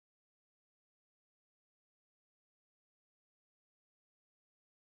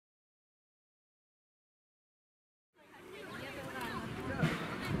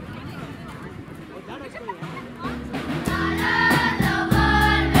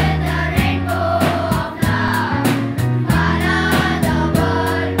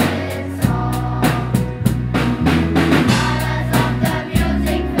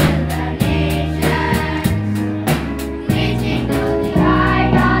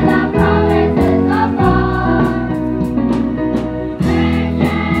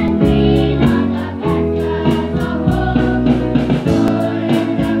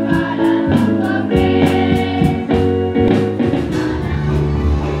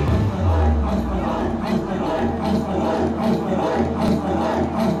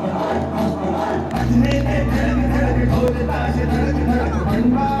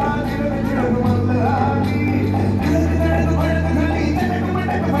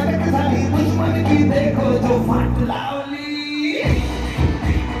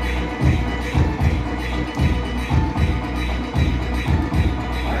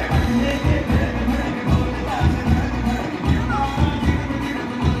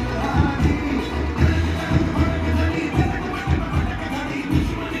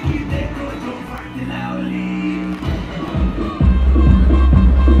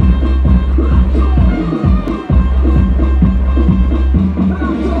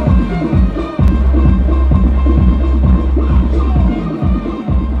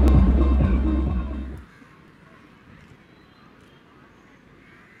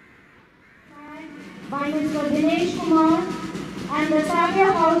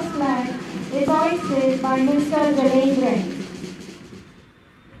House flag is hoisted by Mr. Jalendran.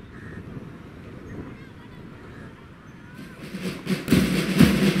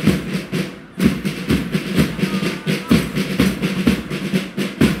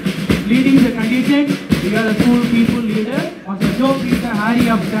 Leading the contingent, we are the school people leader. Master Joe Peter Harry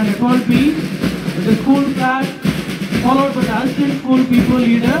of Standard 12B, with the school flag, followed by the assistant school people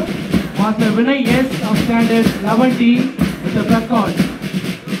leader, Master Vinay S of Standard 11D, with the record.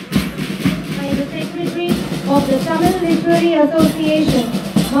 By the Secretary of the Tamil Literary Association,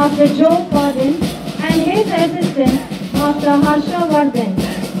 Master Joe Pardon, and his assistant, Master Harsha Vardhan.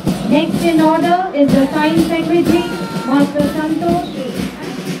 Next in order is the Science Secretary, Master Santosh.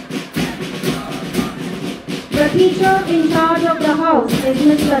 The teacher in charge of the house is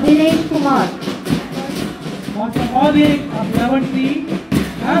Mr. Dinesh Kumar. Master Malik of 11C,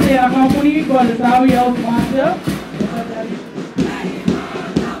 and they are accompanied by the Savi House Master.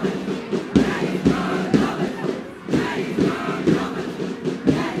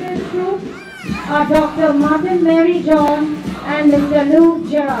 Are Dr. Martin Mary John and Mr. Luke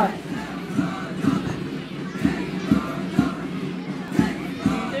Gerard.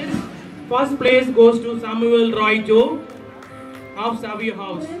 First place goes to Samuel Roy Joe of Savio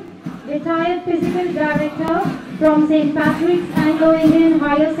House. Retired Physical Director from St. Patrick's Anglo-Indian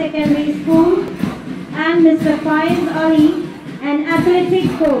Higher Secondary School, and Mr. Faiz Ali, an athletic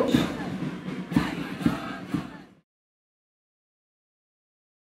coach.